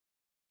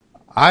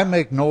I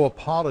make no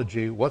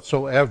apology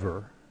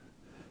whatsoever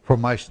for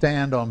my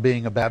stand on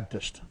being a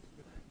Baptist.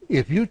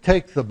 If you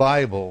take the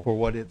Bible for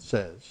what it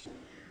says,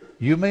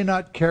 you may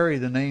not carry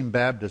the name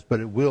Baptist, but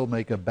it will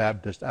make a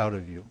Baptist out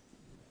of you.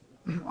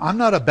 I'm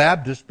not a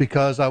Baptist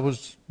because I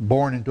was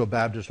born into a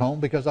Baptist home,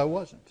 because I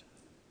wasn't.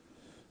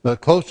 The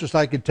closest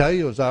I could tell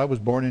you is I was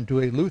born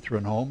into a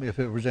Lutheran home, if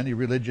there was any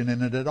religion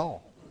in it at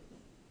all.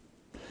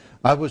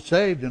 I was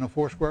saved in a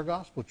Foursquare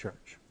Gospel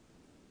Church.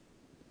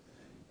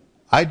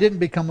 I didn't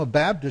become a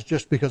Baptist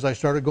just because I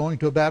started going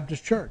to a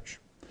Baptist church.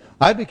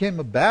 I became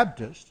a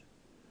Baptist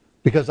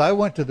because I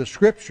went to the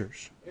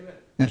Scriptures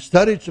and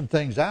studied some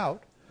things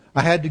out.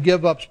 I had to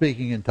give up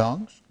speaking in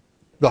tongues.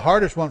 The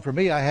hardest one for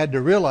me, I had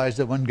to realize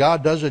that when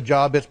God does a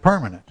job, it's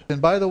permanent.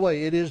 And by the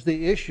way, it is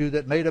the issue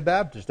that made a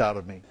Baptist out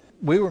of me.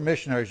 We were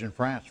missionaries in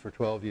France for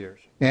 12 years.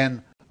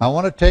 And I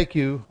want to take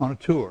you on a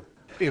tour.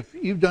 If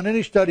you've done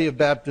any study of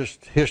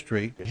Baptist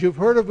history, you've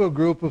heard of a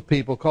group of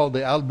people called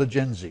the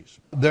Albigenses.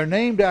 They're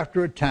named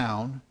after a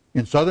town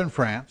in southern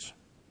France.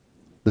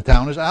 The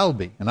town is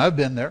Albi, and I've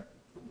been there.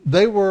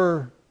 They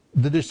were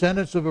the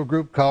descendants of a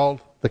group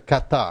called the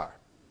Cathares.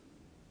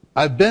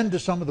 I've been to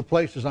some of the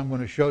places I'm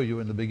going to show you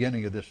in the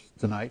beginning of this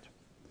tonight.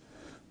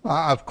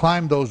 I've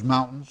climbed those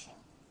mountains.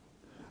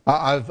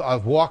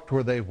 I've walked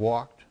where they've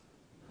walked.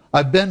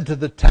 I've been to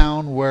the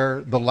town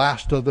where the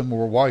last of them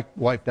were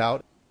wiped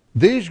out.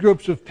 These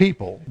groups of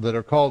people that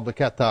are called the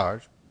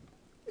Cathares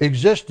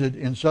existed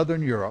in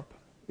southern Europe,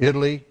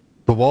 Italy.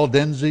 The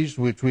Waldenses,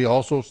 which we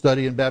also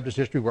study in Baptist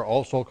history, were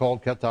also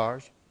called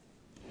Cathares.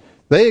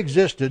 They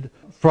existed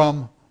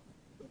from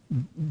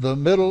the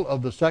middle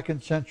of the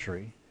 2nd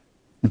century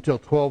until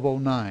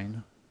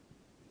 1209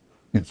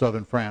 in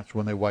southern France,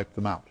 when they wiped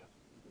them out.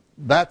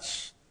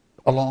 That's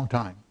a long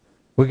time.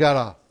 We got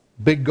a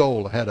big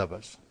goal ahead of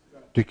us,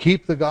 to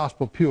keep the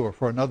gospel pure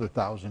for another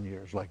 1,000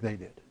 years like they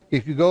did.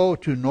 If you go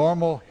to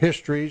normal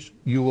histories,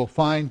 you will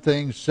find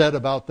things said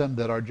about them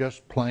that are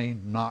just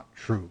plain not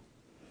true.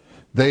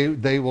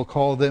 They will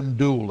call them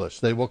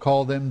dualists. They will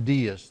call them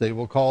deists. They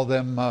will call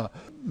them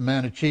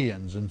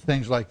Manichaeans and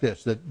things like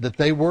this, that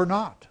they were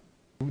not.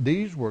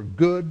 These were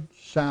good,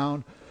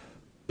 sound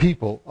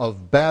people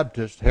of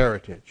Baptist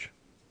heritage.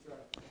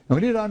 And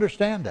we need to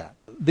understand that.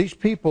 These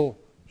people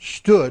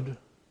stood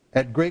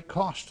at great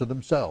cost to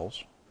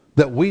themselves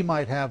that we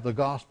might have the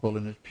gospel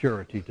in its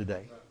purity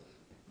today.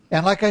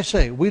 And like I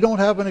say, we don't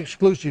have an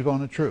exclusive on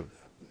the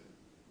truth.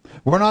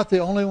 We're not the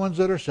only ones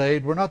that are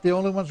saved. We're not the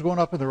only ones going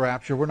up in the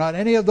rapture. We're not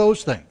any of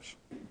those things.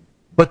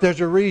 But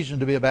there's a reason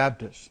to be a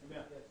Baptist.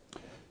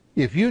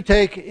 If you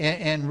take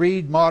and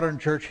read modern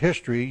church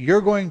history,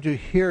 you're going to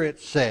hear it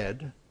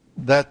said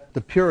that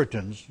the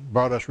Puritans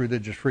brought us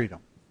religious freedom.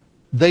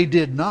 They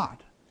did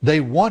not.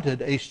 They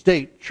wanted a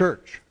state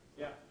church.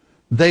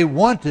 They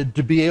wanted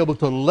to be able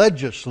to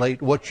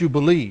legislate what you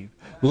believe,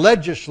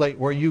 legislate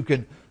where you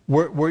can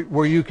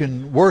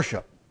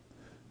worship.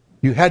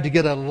 You had to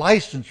get a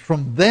license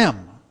from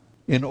them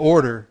in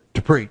order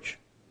to preach.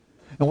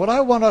 And what I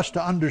want us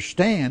to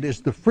understand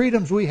is the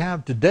freedoms we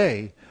have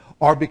today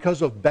are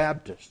because of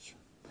Baptists.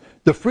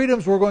 The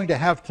freedoms we're going to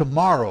have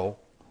tomorrow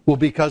will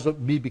be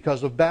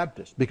because of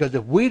Baptists. Because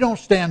if we don't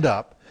stand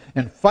up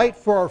and fight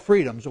for our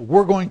freedoms,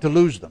 we're going to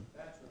lose them.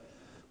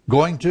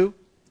 Going to?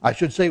 I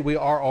should say we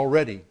are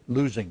already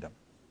losing them.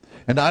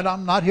 And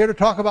I'm not here to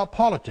talk about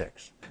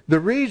politics. The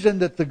reason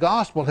that the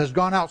gospel has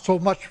gone out so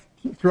much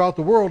throughout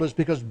the world is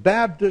because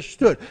Baptists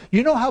stood.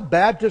 You know how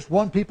Baptists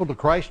won people to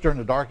Christ during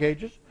the Dark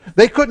Ages?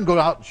 They couldn't go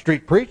out and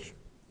street preach.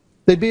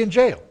 They'd be in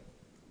jail.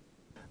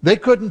 They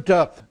couldn't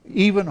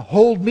even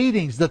hold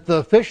meetings that the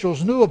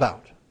officials knew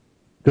about,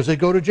 because they'd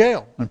go to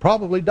jail and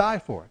probably die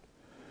for it.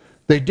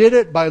 They did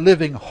it by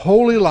living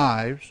holy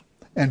lives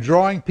and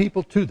drawing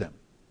people to them.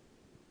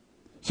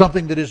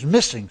 Something that is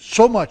missing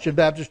so much in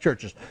Baptist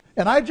churches.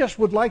 And I just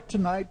would like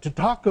tonight to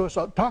talk to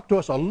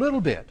us a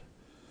little bit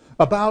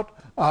about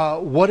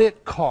what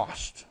it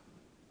cost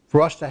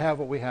for us to have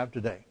what we have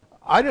today.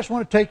 I just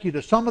want to take you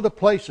to some of the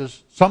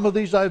places. Some of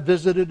these I've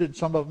visited and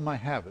some of them I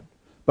haven't.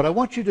 But I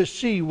want you to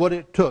see what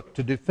it took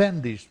to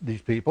defend these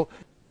people.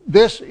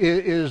 This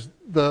is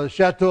the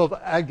Chateau of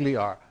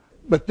Aguilar.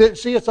 But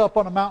see, it's up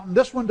on a mountain.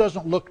 This one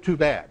doesn't look too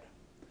bad.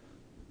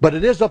 But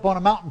it is up on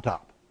a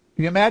mountaintop.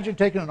 Can you imagine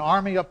taking an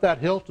army up that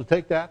hill to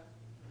take that?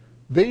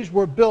 These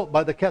were built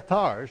by the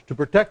Cathares to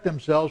protect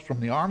themselves from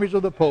the armies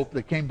of the Pope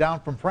that came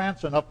down from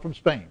France and up from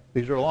Spain.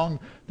 These are along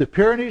the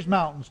Pyrenees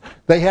Mountains.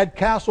 They had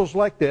castles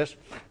like this.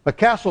 A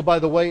castle, by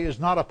the way, is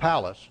not a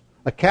palace.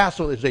 A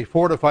castle is a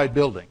fortified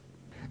building.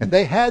 And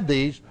they had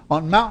these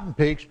on mountain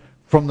peaks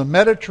from the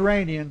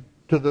Mediterranean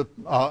to the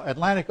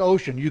Atlantic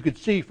Ocean. You could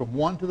see from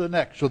one to the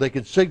next, so they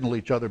could signal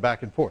each other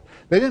back and forth.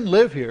 They didn't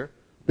live here.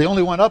 They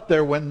only went up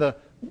there when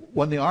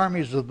the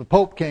armies of the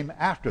Pope came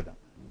after them.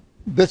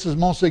 This is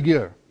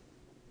Montségur.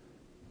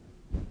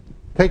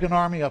 Take an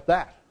army up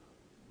that.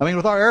 I mean,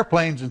 with our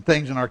airplanes and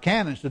things and our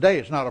cannons today,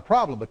 it's not a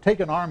problem, but take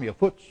an army of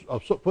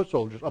foot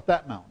soldiers up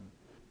that mountain.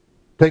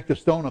 Take the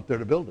stone up there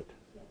to build it.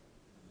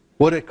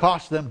 What it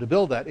cost them to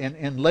build that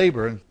in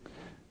labor. And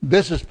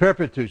This is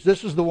Perpetuus.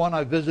 This is the one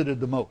I visited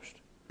the most.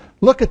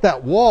 Look at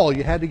that wall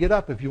you had to get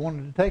up if you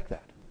wanted to take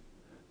that.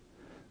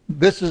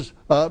 This is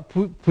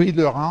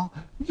Puy-le-Rhin,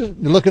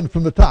 looking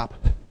from the top.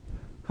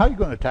 How are you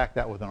going to attack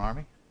that with an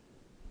army?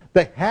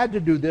 They had to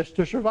do this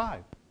to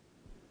survive.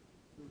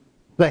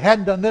 If they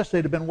hadn't done this,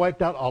 they'd have been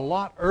wiped out a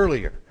lot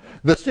earlier.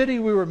 The city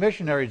we were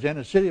missionaries in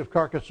is the city of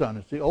Carcassonne.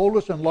 It's the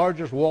oldest and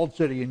largest walled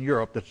city in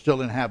Europe that's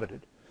still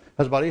inhabited. It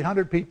has about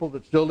 800 people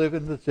that still live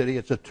in the city.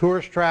 It's a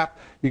tourist trap.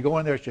 You go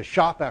in there, it's just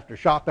shop after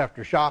shop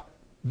after shop.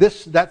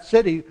 That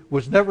city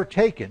was never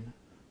taken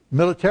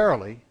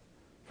militarily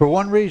for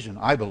one reason,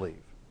 I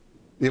believe.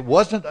 It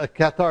wasn't a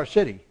Cathar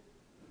city,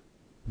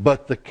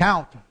 but the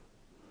count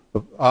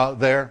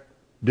there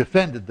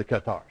defended the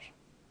Cathars.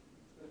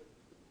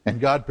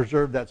 And God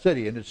preserved that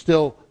city, and it's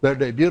still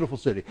a beautiful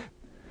city.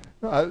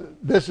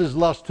 This is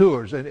Las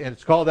Tours, and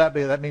it's called that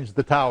because that means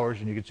the towers,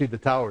 and you can see the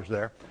towers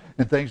there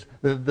and things.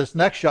 This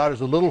next shot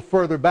is a little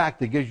further back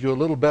that gives you a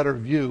little better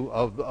view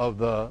of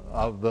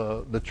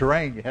the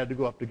terrain you had to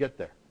go up to get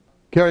there.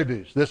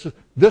 Caribous.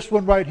 This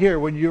one right here,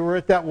 when you were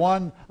at that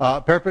one,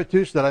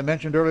 Perpetuus, that I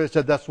mentioned earlier, I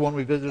said that's the one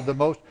we visited the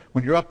most.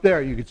 When you're up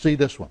there, you could see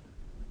this one.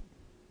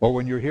 Or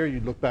when you're here,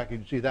 you'd look back and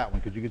you'd see that one,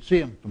 because you could see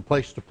them from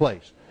place to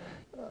place.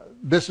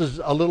 This is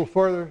a little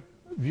further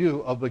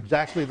view of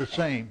exactly the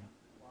same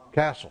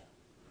castle.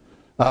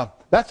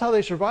 That's how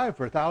they survived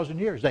for 1,000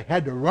 years. They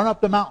had to run up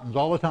the mountains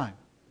all the time.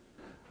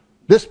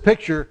 This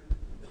picture,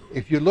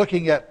 if you're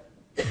looking at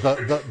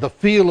the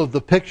feel of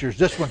the pictures,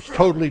 this one's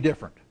totally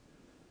different.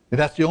 And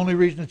that's the only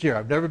reason it's here.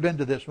 I've never been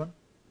to this one,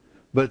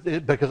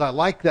 but because I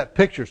like that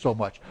picture so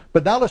much.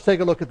 But now let's take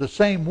a look at the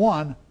same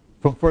one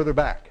from further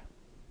back.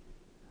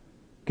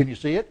 Can you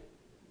see it?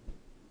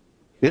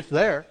 It's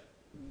there.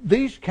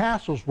 These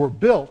castles were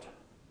built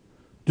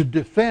to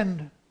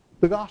defend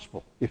the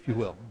gospel, if you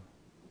will,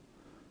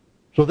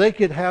 so they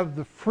could have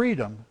the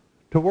freedom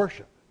to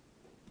worship.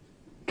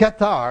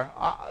 Cathar,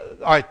 all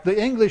right,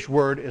 the English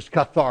word is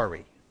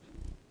Cathari,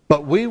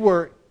 but we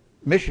were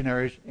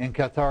missionaries in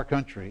Cathar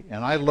country,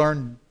 and I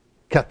learned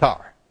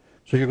Cathar.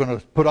 So you're going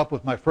to put up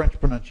with my French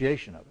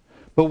pronunciation of it.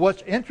 But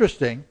what's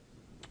interesting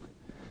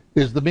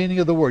is the meaning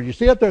of the word. You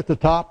see up there at the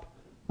top,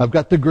 I've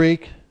got the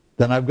Greek,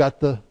 then I've got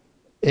the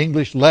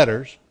English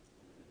letters,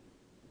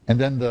 and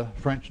then the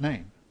French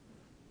name.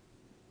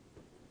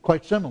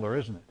 Quite similar,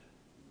 isn't it?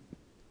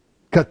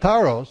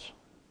 Catharos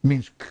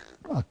means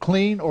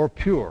clean or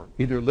pure,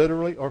 either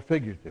literally or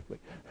figuratively.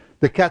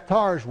 The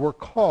Cathars were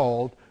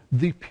called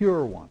the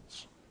pure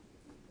ones.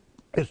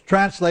 It's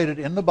translated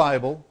in the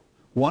Bible.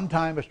 One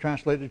time it's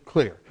translated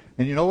clear.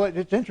 And you know what?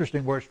 It's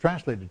interesting where it's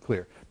translated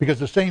clear, because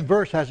the same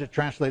verse has it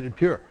translated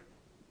pure.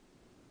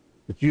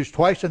 It's used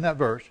twice in that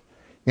verse,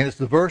 and it's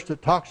the verse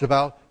that talks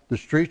about the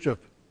streets of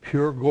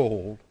pure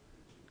gold,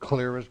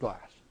 clear as glass.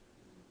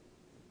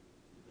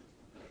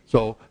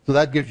 So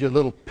that gives you a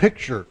little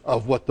picture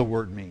of what the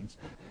word means.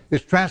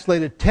 It's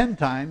translated 10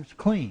 times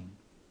clean.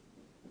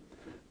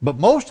 But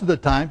most of the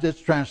times it's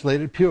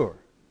translated pure.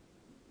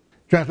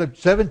 Translated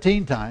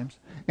 17 times.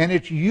 And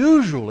it's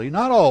usually,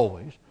 not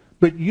always,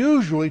 but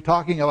usually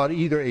talking about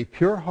either a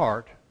pure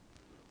heart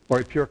or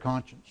a pure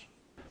conscience.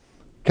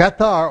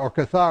 Cathar or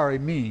Cathari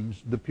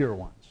means the pure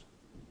ones.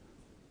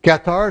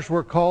 Cathars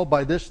were called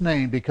by this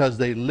name because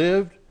they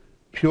lived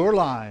pure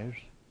lives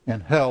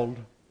and held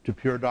to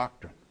pure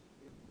doctrine.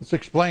 Let's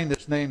explain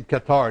this name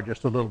Cathar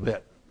just a little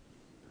bit.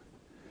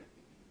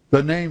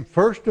 The name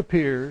first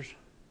appears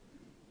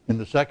in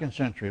the 2nd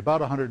century, about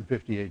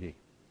 150 AD.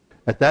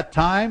 At that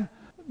time,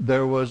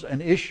 there was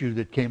an issue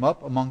that came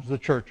up amongst the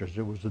churches.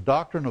 It was the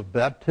doctrine of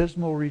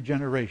baptismal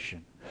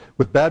regeneration.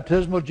 With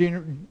baptismal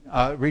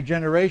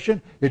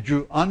regeneration, it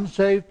drew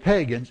unsaved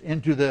pagans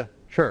into the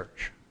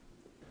church,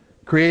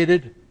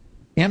 created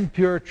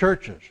impure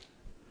churches.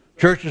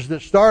 Churches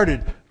that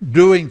started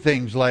doing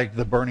things like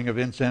the burning of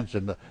incense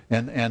and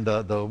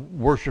the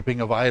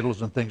worshiping of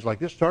idols and things like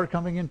this started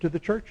coming into the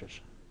churches.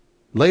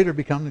 Later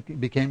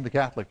became the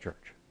Catholic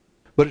Church.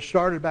 But it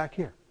started back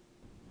here.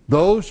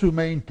 Those who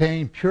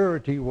maintained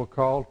purity were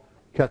called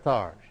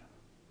Cathars,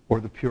 or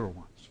the pure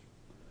ones.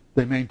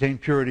 They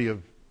maintained purity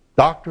of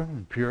doctrine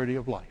and purity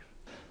of life.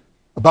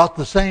 About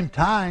the same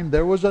time,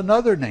 there was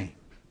another name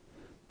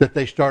that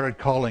they started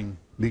calling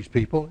these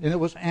people, and it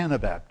was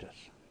Anabaptists.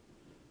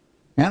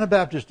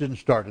 Anabaptists didn't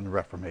start in the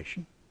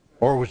Reformation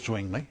or with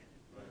Zwingli.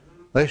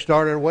 They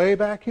started way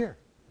back here.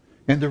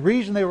 And the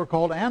reason they were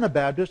called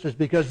Anabaptists is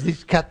because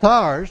these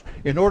Cathars,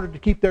 in order to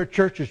keep their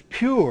churches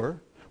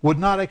pure, would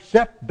not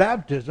accept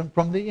baptism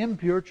from the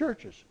impure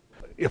churches.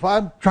 If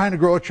I'm trying to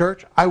grow a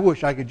church, I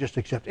wish I could just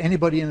accept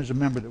anybody in as a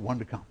member that wanted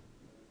to come.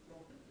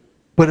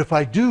 But if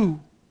I do,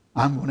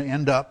 I'm going to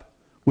end up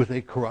with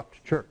a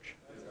corrupt church.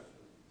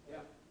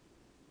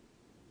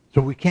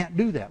 So we can't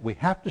do that. We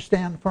have to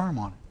stand firm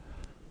on it.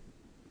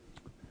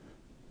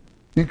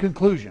 In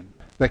conclusion,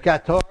 the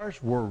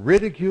Cathars were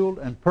ridiculed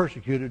and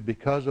persecuted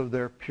because of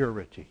their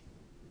purity.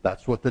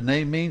 That's what the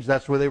name means.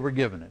 That's where they were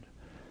given it.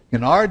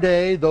 In our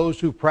day, those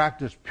who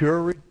practice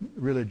pure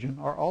religion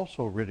are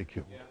also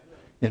ridiculed.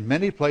 in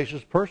many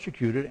places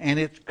persecuted, and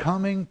it's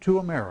coming to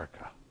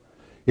America.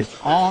 It's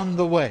on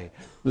the way.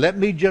 Let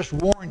me just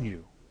warn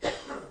you,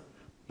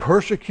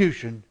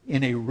 persecution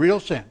in a real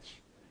sense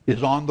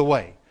is on the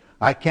way.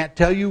 I can't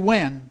tell you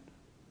when,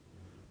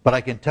 but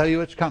I can tell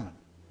you it's coming.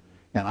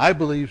 And I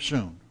believe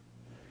soon.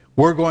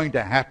 We're going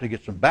to have to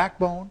get some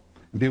backbone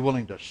and be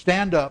willing to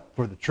stand up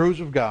for the truths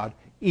of God,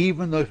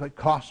 even though if it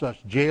costs us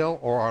jail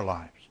or our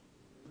lives.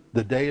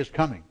 The day is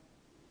coming.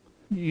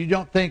 You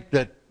don't think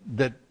that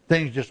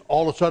things just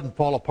all of a sudden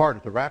fall apart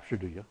at the rapture,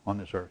 do you, on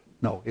this earth?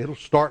 No, it'll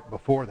start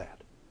before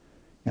that.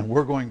 And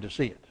we're going to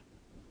see it.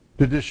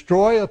 To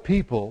destroy a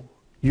people,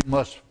 you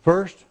must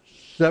first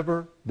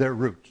sever their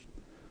roots.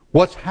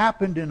 What's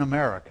happened in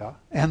America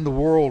and the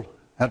world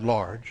at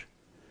large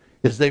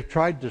is they've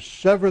tried to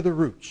sever the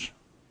roots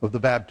of the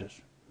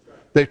Baptists.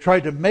 They've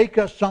tried to make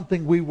us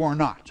something we were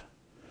not.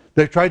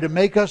 They've tried to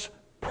make us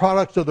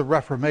products of the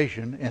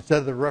Reformation instead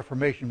of the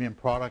Reformation being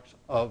products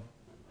of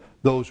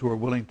those who are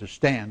willing to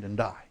stand and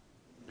die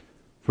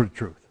for the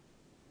truth.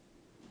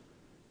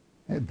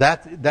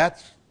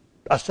 That's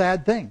a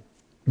sad thing.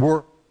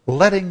 We're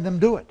letting them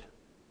do it.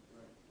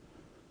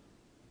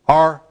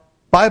 Our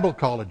Bible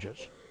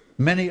colleges,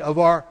 many of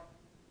our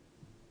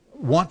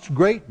once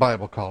great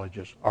Bible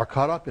colleges, are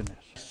caught up in this.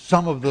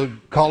 Some of the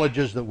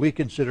colleges that we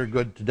consider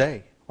good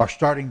today are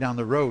starting down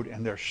the road,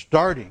 and they're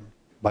starting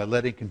by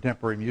letting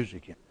contemporary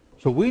music in.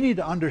 So we need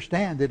to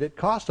understand that it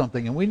costs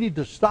something, and we need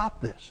to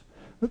stop this,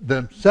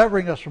 them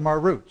severing us from our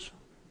roots.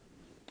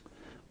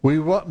 We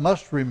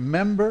must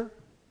remember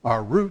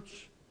our roots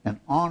and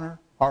honor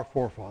our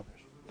forefathers.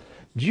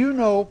 Do you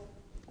know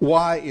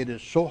why it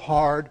is so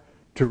hard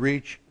to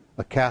reach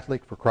a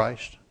Catholic for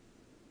Christ?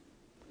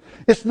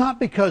 It's not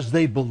because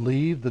they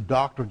believe the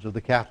doctrines of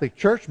the Catholic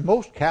Church.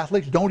 Most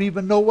Catholics don't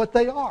even know what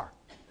they are.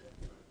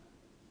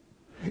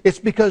 It's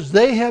because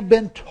they have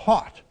been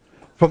taught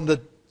from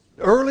the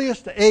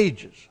earliest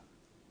ages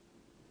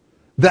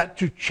that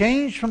to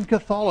change from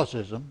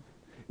Catholicism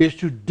is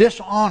to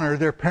dishonor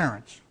their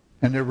parents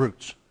and their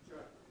roots.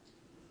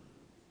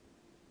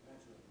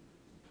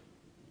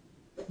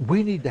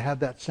 We need to have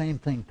that same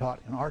thing taught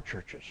in our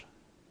churches.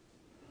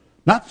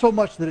 Not so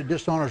much that it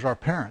dishonors our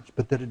parents,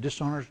 but that it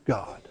dishonors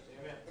God.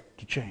 Amen.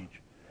 To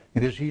change.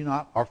 And is He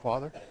not our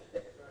Father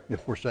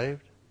if we're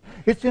saved?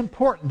 It's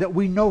important that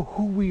we know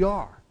who we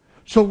are,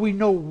 so we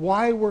know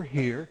why we're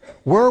here,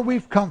 where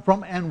we've come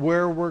from, and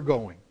where we're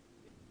going.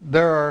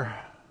 There are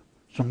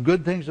some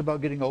good things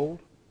about getting old,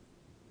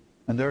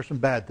 and there are some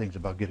bad things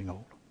about getting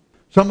old.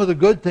 Some of the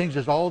good things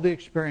is all the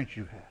experience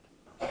you've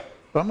had.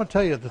 But I'm going to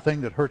tell you the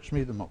thing that hurts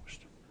me the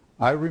most.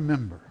 I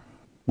remember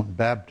when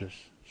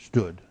Baptists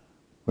stood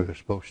where they're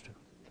supposed to.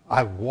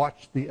 I've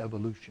watched the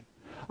evolution.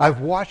 I've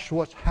watched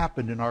what's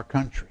happened in our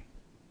country.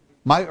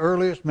 My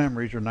earliest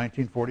memories are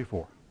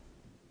 1944.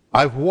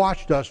 I've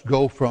watched us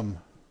go from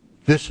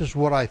this is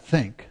what I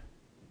think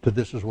to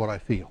this is what I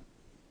feel.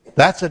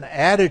 That's an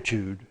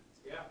attitude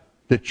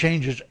that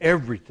changes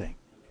everything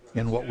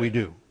in what we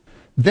do.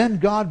 Then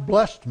God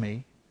blessed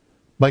me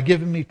by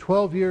giving me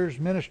 12 years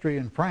ministry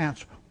in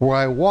France, where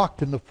I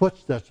walked in the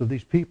footsteps of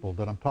these people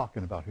that I'm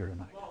talking about here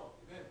tonight.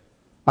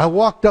 I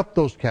walked up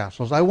those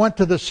castles. I went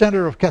to the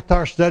Center of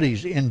Cathari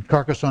Studies in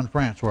Carcassonne,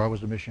 France, where I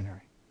was a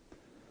missionary.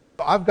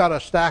 I've got a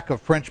stack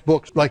of French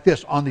books like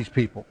this on these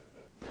people.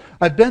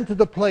 I've been to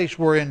the place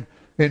where in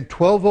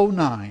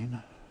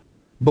 1209,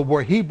 but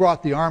where he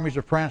brought the armies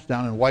of France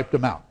down and wiped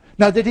them out.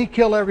 Now, did he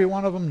kill every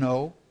one of them?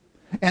 No.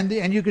 And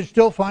you can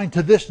still find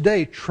to this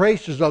day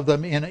traces of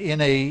them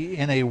in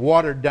a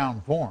watered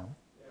down form.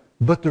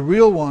 But the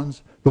real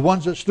ones, the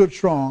ones that stood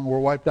strong, were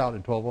wiped out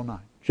in 1209,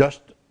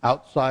 just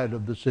outside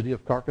of the city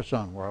of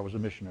Carcassonne, where I was a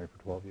missionary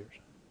for 12 years.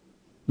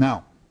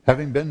 Now,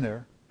 having been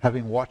there,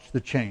 having watched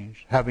the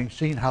change, having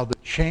seen how the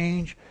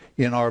change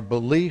in our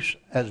beliefs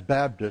as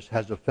Baptists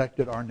has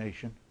affected our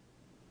nation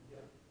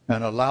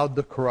and allowed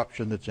the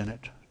corruption that's in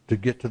it to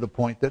get to the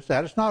point that's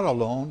that. It's not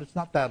alone. It's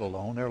not that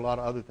alone. There are a lot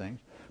of other things.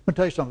 I'm going to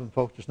tell you something,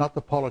 folks. It's not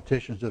the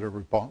politicians that are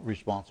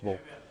responsible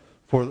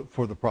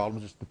for the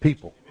problems. It's the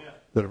people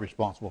that are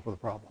responsible for the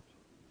problems.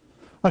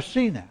 I've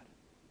seen that.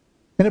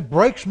 And it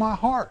breaks my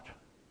heart.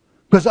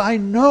 Because I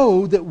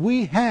know that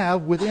we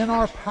have within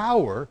our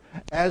power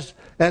as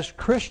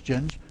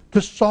Christians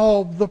to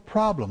solve the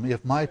problem.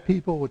 If my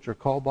people, which are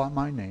called by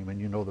my name, and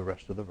you know the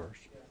rest of the verse,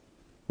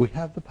 we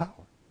have the power.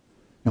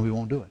 And we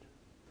won't do it.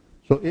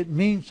 So it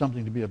means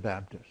something to be a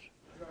Baptist.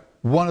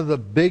 One of the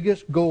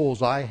biggest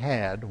goals I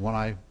had when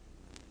I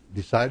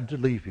decided to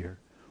leave here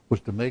was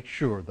to make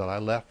sure that I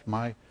left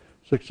my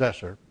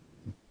successor,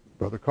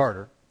 Brother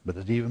Carter, but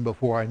it's even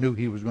before I knew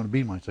he was going to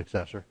be my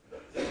successor,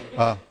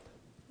 to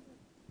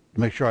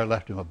make sure I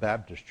left him a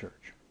Baptist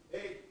church.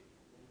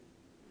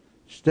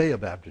 Stay a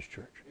Baptist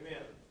church.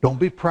 Don't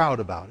be proud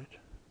about it.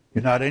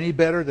 You're not any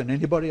better than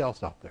anybody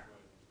else out there.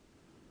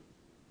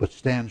 But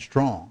stand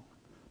strong,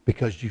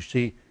 because you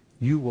see,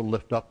 you will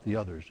lift up the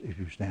others if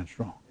you stand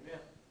strong.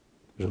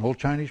 There's an old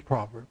Chinese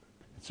proverb.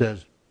 It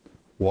says,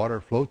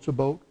 water floats a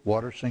boat,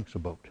 water sinks a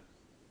boat.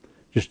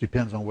 Just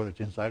depends on whether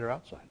it's inside or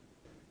outside.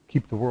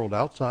 Keep the world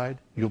outside,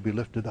 you'll be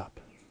lifted up.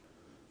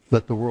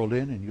 Let the world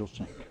in and you'll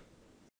sink.